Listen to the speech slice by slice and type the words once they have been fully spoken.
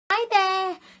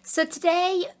So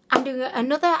today I'm doing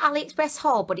another AliExpress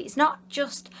haul, but it's not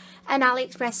just an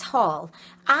AliExpress haul.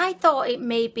 I thought it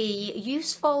may be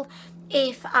useful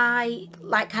if I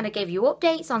kind of gave you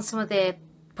updates on some of the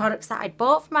products that I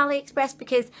bought from AliExpress,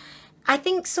 because I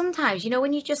think sometimes,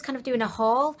 when you're just kind of doing a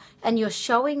haul and you're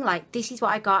showing like, this is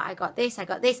what I got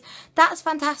this, that's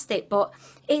fantastic. But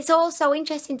it's also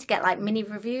interesting to get like mini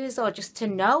reviews, or just to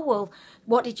know, well,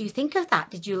 what did you think of that?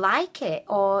 Did you like it,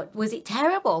 or was it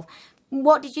terrible?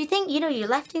 What did you think? You're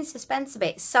left in suspense a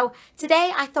bit. So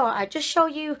today I thought I'd just show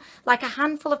you like a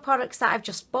handful of products that I've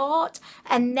just bought,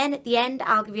 and then at the end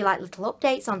I'll give you like little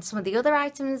updates on some of the other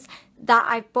items that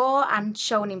I've bought and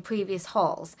shown in previous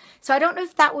hauls. So I don't know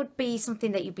if that would be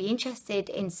something that you'd be interested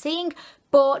in seeing,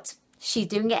 but she's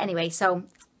doing it anyway, so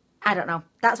I don't know.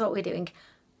 That's what we're doing.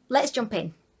 Let's jump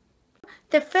in.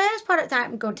 The first product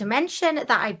I'm going to mention that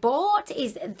I bought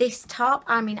is this top.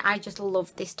 I mean, I just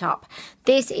love this top.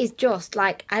 This is just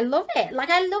like, I love it.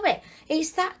 I love it.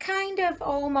 It's that kind of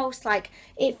almost like,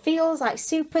 it feels like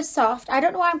super soft. I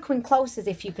don't know why I'm coming close, as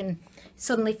if you can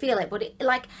suddenly feel it, but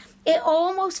it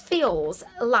almost feels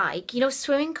like,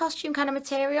 swimming costume kind of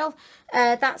material.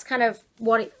 That's kind of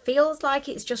what it feels like.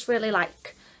 It's just really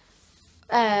like,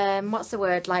 what's the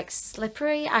word, like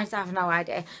slippery? I have no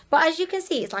idea, but as you can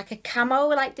see, it's like a camo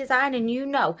like design. And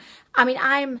I mean,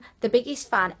 I'm the biggest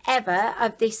fan ever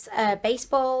of this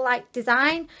baseball like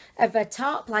design of a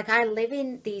top. Like, I live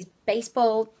in these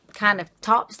baseball kind of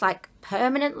tops like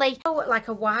permanently. Like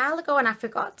a while ago, and I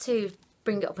forgot to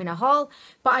bring it up in a haul,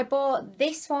 but I bought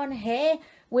this one here,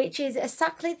 which is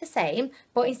exactly the same,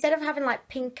 but instead of having like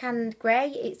pink and grey,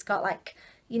 it's got like,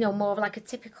 more of like a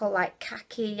typical like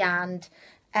khaki and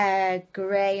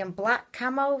grey and black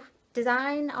camo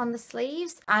design on the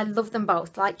sleeves. I love them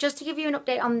both. Like, just to give you an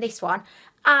update on this one,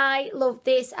 I love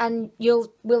this, and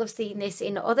you will have seen this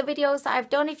in other videos that I've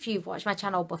done if you've watched my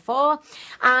channel before.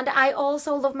 And I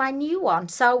also love my new one.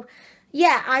 So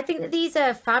yeah, I think that these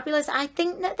are fabulous. I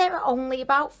think that they're only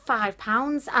about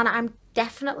 £5, and I'm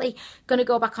definitely going to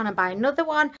go back on and buy another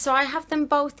one. So I have them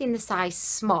both in the size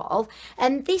small,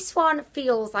 and this one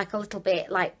feels like a little bit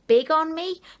like big on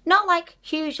me. Not like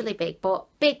hugely big, but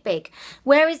big.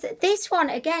 Whereas this one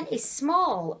again is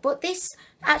small, but this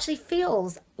actually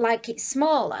feels like it's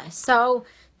smaller. So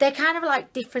they're kind of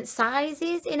like different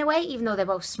sizes in a way, even though they're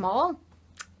both small.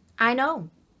 I know,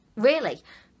 really.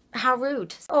 How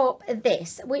rude. Up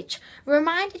this, which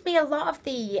reminded me a lot of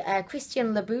the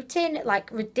Christian Louboutin,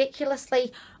 like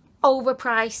ridiculously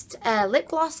overpriced lip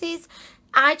glosses.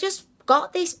 I just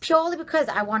got this purely because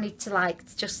I wanted to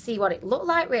just see what it looked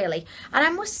like, really. And I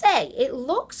must say, it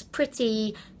looks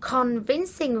pretty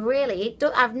convincing, really.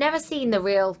 I've never seen the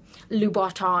real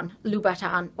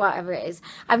Louboutin, whatever it is.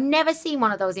 I've never seen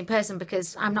one of those in person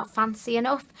because I'm not fancy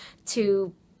enough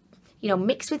to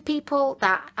mix with people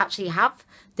that actually have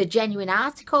the genuine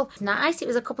article. It's nice. It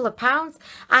was a couple of pounds.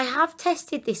 I have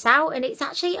tested this out, and it's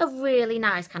actually a really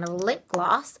nice kind of lip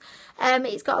gloss.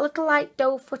 It's got a little like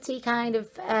doe footy kind of,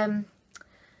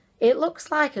 it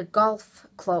looks like a golf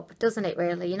club, doesn't it,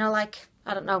 really? Like,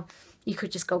 I don't know, you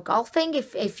could just go golfing.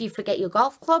 If you forget your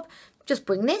golf club, just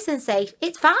bring this and say,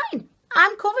 it's fine,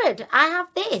 I'm covered, I have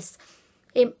this.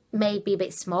 It may be a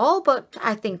bit small, but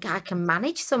I think I can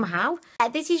manage somehow.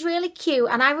 This is really cute,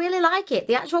 and I really like it.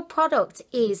 The actual product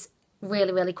is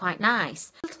really quite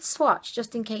nice. A little swatch,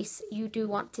 just in case you do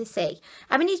want to see.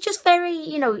 I mean, it's just very,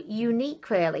 unique,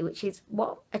 really, which is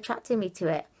what attracted me to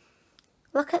it.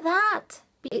 Look at that.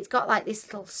 It's got like this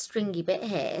little stringy bit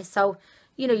here, so,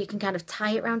 you can kind of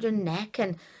tie it around your neck.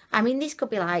 And, I mean, this could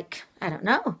be like, I don't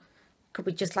know, could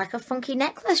be just like a funky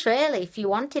necklace, really, if you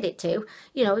wanted it to.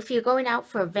 If you're going out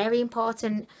for a very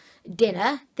important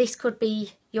dinner, this could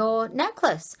be your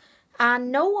necklace,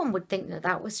 and no one would think that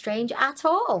that was strange at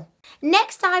all.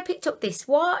 Next, I picked up this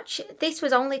watch. This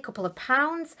was only a couple of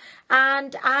pounds,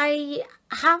 and I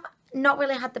have not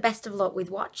really had the best of luck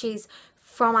with watches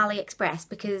from AliExpress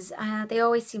because they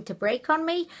always seem to break on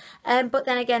me, but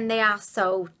then again, they are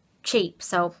so cheap,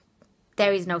 so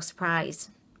there is no surprise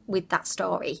with that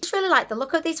story. I just really like the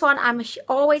look of this one. I'm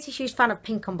always a huge fan of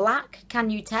pink and black, can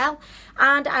you tell?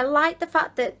 And I like the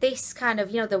fact that this kind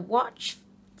of, the watch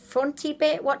fronty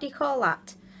bit, what do you call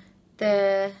that?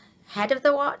 The head of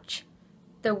the watch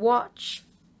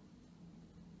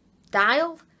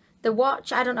dial, the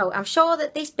watch, I don't know. I'm sure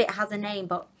that this bit has a name,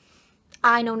 but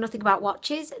I know nothing about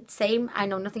watches. Same, I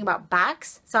know nothing about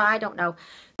bags, so I don't know.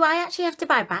 Do I actually have to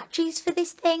buy batteries for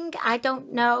this thing? I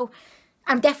don't know.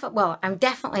 I'm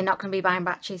definitely not going to be buying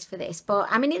batteries for this, but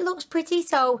I mean, it looks pretty.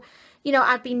 So,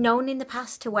 I've been known in the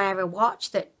past to wear a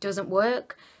watch that doesn't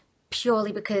work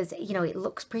purely because, you know, it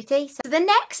looks pretty. So the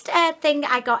next thing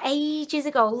I got ages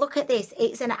ago, look at this,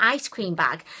 it's an ice cream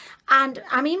bag. And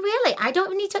I mean, really, I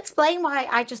don't need to explain why.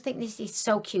 I just think this is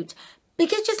so cute,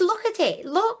 because just look at it.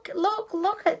 Look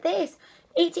at this.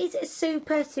 It is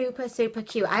super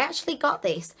cute. I actually got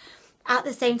this at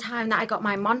the same time that I got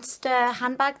my Monster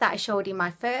handbag that I showed in my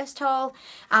first haul.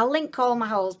 I'll link all my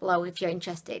hauls below if you're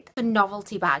interested. A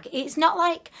novelty bag. It's not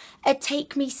like a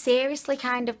take me seriously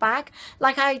kind of bag.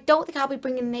 Like, I don't think I'll be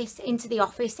bringing this into the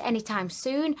office anytime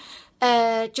soon,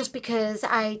 just because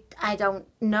I don't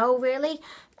know really.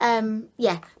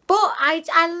 Yeah, but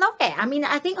I love it. I mean,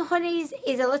 I think Honey's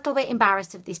is a little bit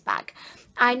embarrassed of this bag.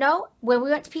 I know when we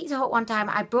went to Pizza Hut one time,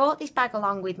 I brought this bag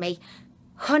along with me.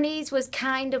 Honey's was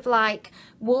kind of like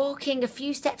walking a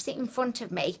few steps in front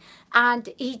of me, and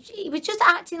he was just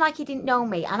acting like he didn't know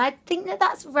me, and I think that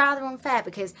that's rather unfair,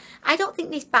 because I don't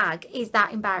think this bag is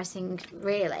that embarrassing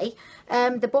really.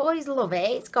 The boys love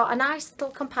it. It's got a nice little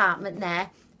compartment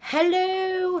there.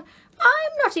 Hello,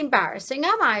 I'm not embarrassing,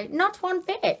 am I? Not one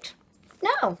bit.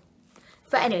 No.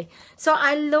 But anyway, so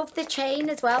I love the chain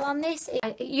as well on this.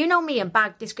 You know me and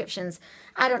bag descriptions.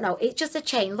 I don't know. It's just a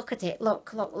chain. Look at it.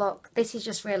 Look. This is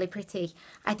just really pretty.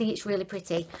 I think it's really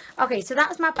pretty. Okay, so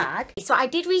that's my bag. So I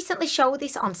did recently show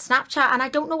this on Snapchat, and I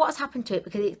don't know what's happened to it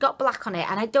because it's got black on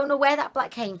it, and I don't know where that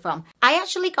black came from. I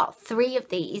actually got 3 of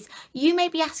these. You may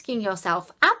be asking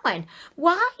yourself, Amwen,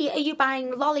 why are you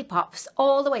buying lollipops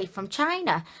all the way from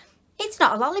China? It's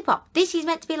not a lollipop. This is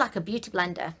meant to be like a beauty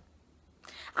blender.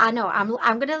 I know,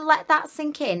 I'm going to let that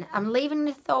sink in. I'm leaving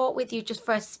the thought with you just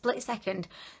for a split second.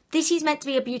 This is meant to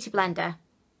be a beauty blender.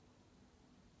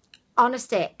 On a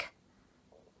stick.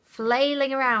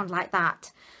 Flailing around like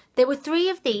that. There were 3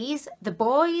 of these. The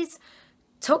boys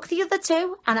took the other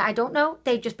 2, and I don't know,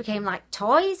 they just became like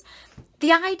toys.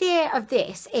 The idea of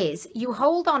this is you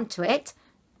hold on to it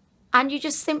and you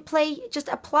just simply just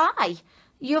apply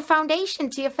your foundation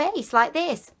to your face like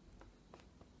this.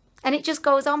 And it just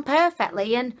goes on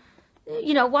perfectly. And,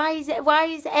 you know, why is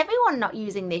everyone not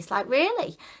using this? Like,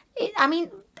 really? I mean,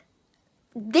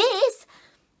 this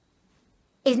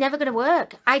is never going to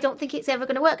work. I don't think it's ever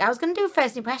going to work. I was going to do a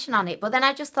first impression on it, but then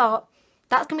I just thought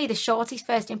that's going to be the shortest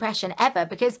first impression ever,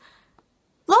 because,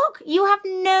 look, you have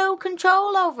no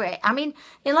control over it. I mean,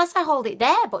 unless I hold it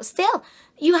there, but still,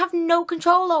 you have no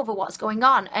control over what's going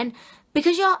on. And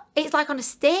because it's like on a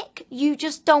stick, you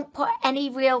just don't put any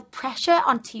real pressure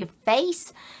onto your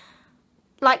face.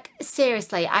 Like,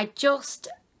 seriously,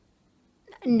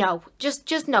 no.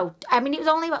 Just no. I mean, it was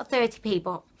only about 30p,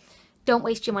 but don't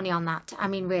waste your money on that. I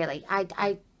mean, really,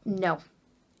 no.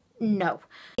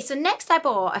 So next I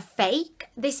bought a fake.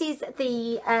 This is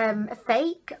the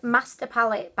fake Master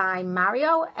Palette by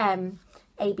Mario,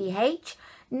 ABH.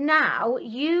 Now,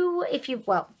 if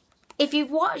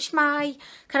you've watched my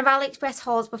kind of AliExpress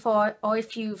hauls before, or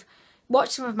if you've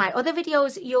watched some of my other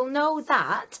videos, you'll know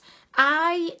that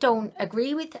I don't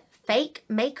agree with fake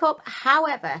makeup.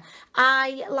 However,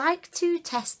 I like to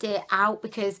test it out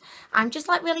because I'm just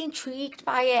like really intrigued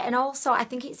by it, and also I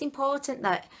think it's important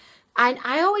that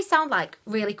I always sound like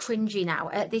really cringy now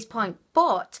at this point,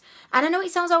 and I know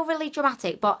it sounds overly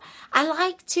dramatic, but I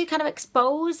like to kind of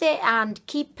expose it and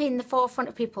keep in the forefront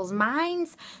of people's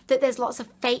minds that there's lots of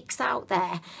fakes out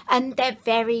there, and they're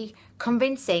very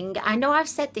convincing. I know I've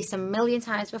said this a million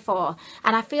times before,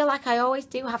 and I feel like I always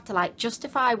do have to like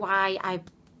justify why I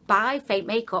buy fake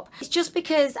makeup. It's just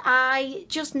because I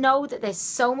just know that there's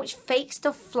so much fake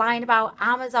stuff flying about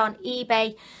Amazon,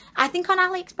 eBay. I think on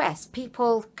AliExpress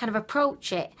people kind of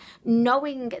approach it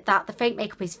knowing that the fake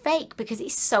makeup is fake because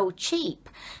it's so cheap.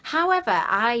 However,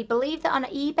 I believe that on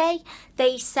eBay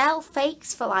they sell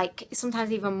fakes for like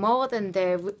sometimes even more than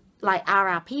the like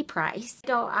RRP price.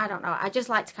 I don't know. I just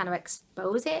like to kind of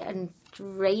expose it and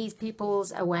raise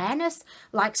people's awareness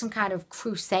like some kind of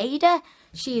crusader.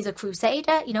 She is a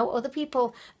crusader. You know, other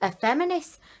people are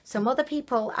feminists. Some other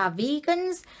people are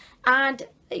vegans. And,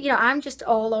 you know, I'm just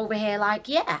all over here like,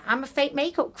 yeah, I'm a fake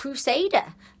makeup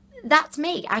crusader. That's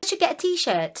me. I should get a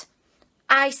t-shirt.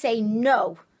 I say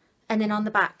no. And then on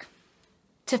the back,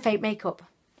 to fake makeup.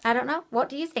 I don't know. What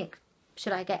do you think?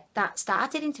 Should I get that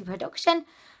started into production?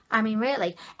 I mean,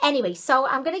 really. Anyway, so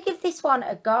I'm going to give this one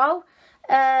a go.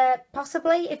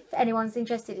 Possibly, if anyone's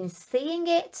interested in seeing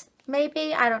it,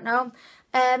 maybe. I don't know.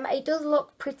 It does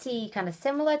look pretty kind of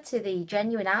similar to the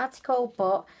genuine article,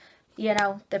 but, you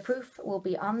know, the proof will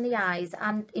be on the eyes.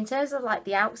 And in terms of, like,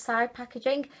 the outside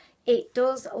packaging, it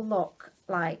does look,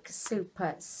 like,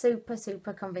 super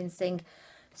convincing.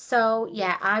 So,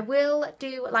 yeah, I will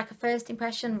do, like, a first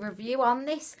impression review on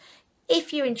this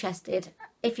if you're interested.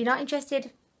 If you're not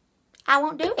interested, I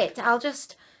won't do it. I'll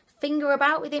just finger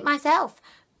about with it myself,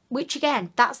 which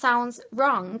again, that sounds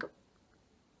wrong.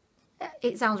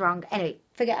 It sounds wrong. Anyway,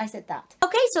 forget I said that.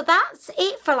 Okay, so that's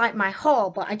it for like my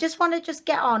haul, but I just want to just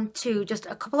get on to just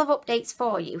a couple of updates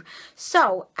for you.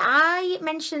 So I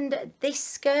mentioned this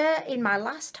skirt in my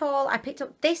last haul. I picked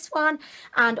up this one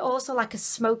and also like a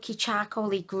smoky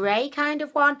charcoaly grey kind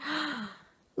of one.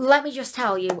 Let me just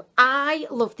tell you, I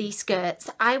love these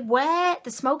skirts. I wear the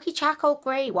smoky charcoal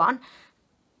grey one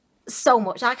so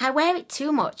much. Like I wear it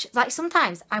too much. Like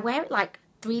sometimes I wear it like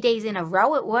 3 days in a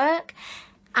row at work.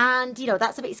 And, you know,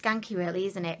 that's a bit skanky really,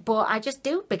 isn't it? But I just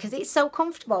do because it's so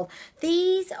comfortable.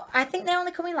 These, I think they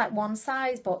only come in like one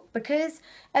size, but because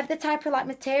of the type of like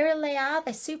material they are,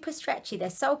 they're super stretchy. They're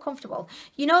so comfortable.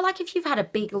 You know, like if you've had a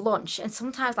big lunch and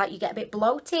sometimes like you get a bit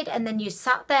bloated and then you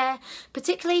sat there,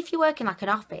 particularly if you work in like an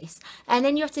office, and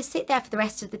then you have to sit there for the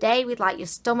rest of the day with like your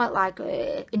stomach like,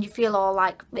 and you feel all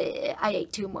like, I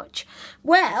ate too much.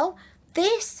 Well,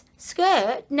 this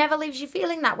skirt never leaves you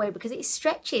feeling that way because it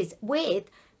stretches with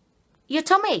your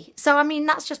tummy. So I mean,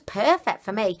 that's just perfect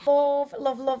for me. Love,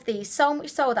 love, love these. So much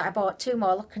so that I bought 2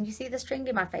 more. Look, can you see the string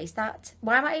in my face? That,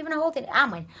 why am I even holding it? I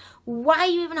mean, why are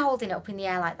you even holding it up in the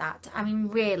air like that? I mean,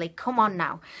 really, come on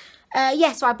now.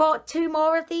 Yeah, so I bought 2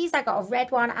 more of these. I got a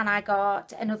red one and I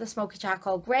got another smoky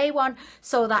charcoal grey one,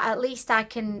 so that at least I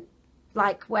can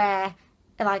like wear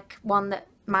like one that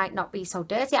might not be so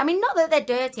dirty. I mean, not that they're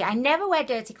dirty. I never wear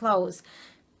dirty clothes.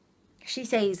 She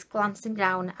says, glancing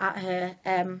down at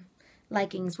her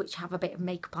leggings which have a bit of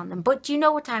makeup on them, but you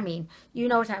know what I mean. You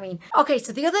know what I mean. Okay,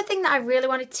 so the other thing that I really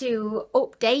wanted to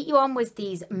update you on was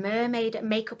these mermaid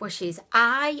makeup brushes.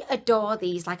 I adore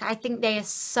these. Like, I think they are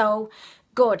so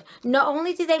good. Not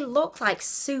only do they look like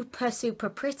super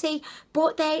pretty,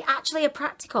 but they actually are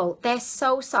practical. They're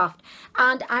so soft,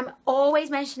 and I'm always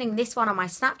mentioning this one on my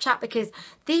Snapchat because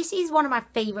this is one of my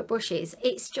favorite brushes.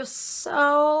 It's just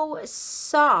so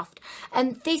soft,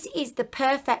 and this is the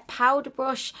perfect powder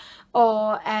brush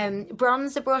or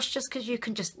bronzer brush, just because you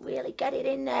can just really get it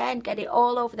in there and get it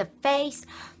all over the face.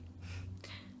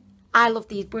 I love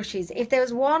these brushes. If there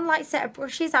was one like set of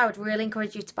brushes I would really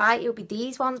encourage you to buy, it would be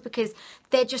these ones because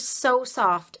they're just so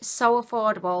soft, so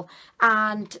affordable,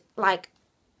 and like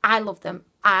I love them.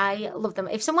 I love them.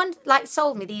 If someone like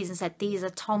sold me these and said these are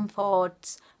Tom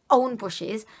Ford's own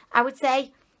brushes, I would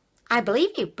say I believe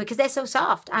you because they're so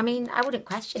soft. I mean, I wouldn't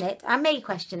question it. I may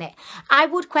question it. I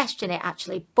would question it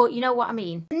actually, but you know what I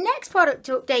mean. The next product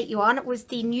to update you on was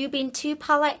the Nubian 2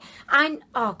 palette.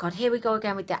 Oh God, here we go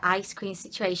again with the ice cream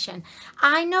situation.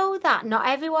 I know that not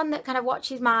everyone that kind of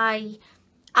watches my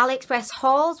AliExpress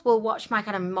hauls will watch my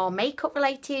kind of more makeup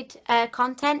related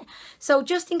content. So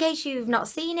just in case you've not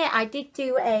seen it, I did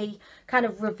do a kind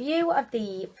of review of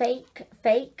the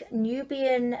fake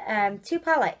Nubian 2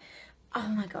 palette. Oh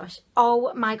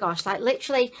my gosh, like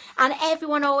literally, and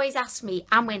everyone always asks me,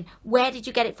 Anwin, where did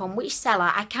you get it from, which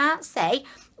seller? I can't say.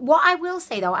 What I will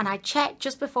say though, and I checked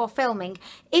just before filming,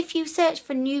 if you search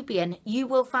for Nubian, you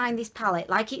will find this palette.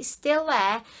 Like, it's still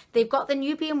there. They've got the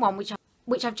Nubian one,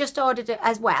 which I've just ordered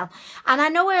as well. And I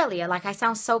know earlier, like, I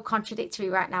sound so contradictory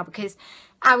right now because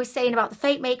I was saying about the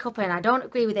fake makeup and I don't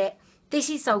agree with it. This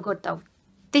is so good though.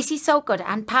 This is so good,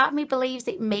 and part of me believes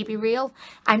it may be real.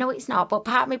 I know it's not, but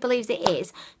part of me believes it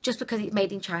is just because it's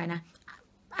made in China.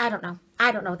 I don't know.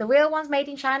 I don't know. The real one's made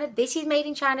in China. This is made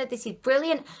in China. This is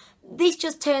brilliant. This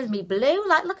just turns me blue.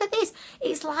 Like, look at this.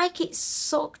 It's like it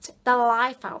sucked the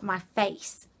life out of my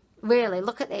face. Really,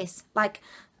 look at this. Like,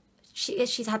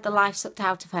 she's had the life sucked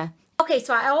out of her. Okay,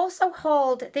 so I also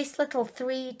hauled this little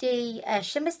 3D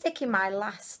shimmer stick in my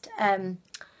last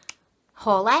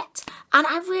haulette, and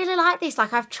I really like this.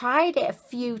 Like, I've tried it a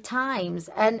few times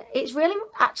and it's really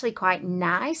actually quite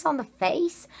nice on the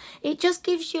face. It just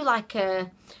gives you like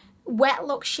a wet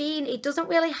look sheen. It doesn't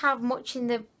really have much in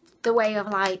the way of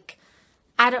like,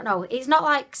 I don't know, it's not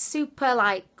like super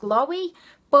like glowy,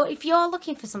 but if you're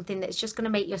looking for something that's just going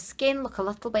to make your skin look a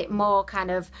little bit more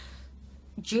kind of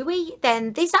dewy,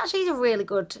 then this actually is a really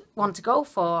good one to go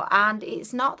for, and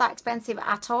it's not that expensive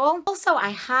at all. Also, I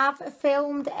have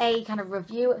filmed a kind of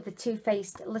review of the Too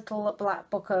Faced little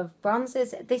black book of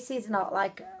bronzers. This is not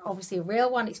like obviously a real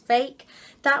one, it's fake.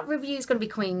 That review is going to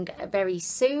be coming very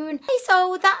soon. Okay,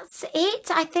 so that's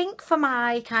it, I think, for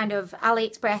my kind of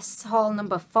AliExpress haul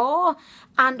number 4,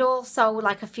 and also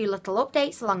like a few little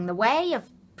updates along the way of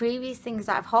previous things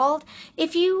that I've hauled.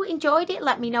 If you enjoyed it,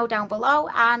 let me know down below,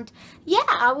 and yeah,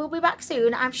 I will be back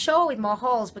soon, I'm sure, with more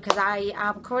hauls because I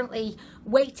am currently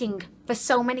waiting for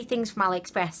so many things from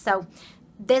AliExpress, so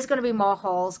there's going to be more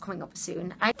hauls coming up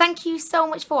soon. I thank you so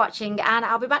much for watching, and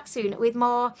I'll be back soon with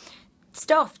more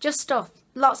stuff, just stuff.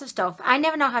 lots of stuff. I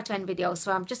never know how to end videos,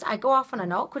 so I go off on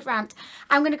an awkward rant.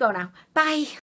 I'm going to go now. Bye.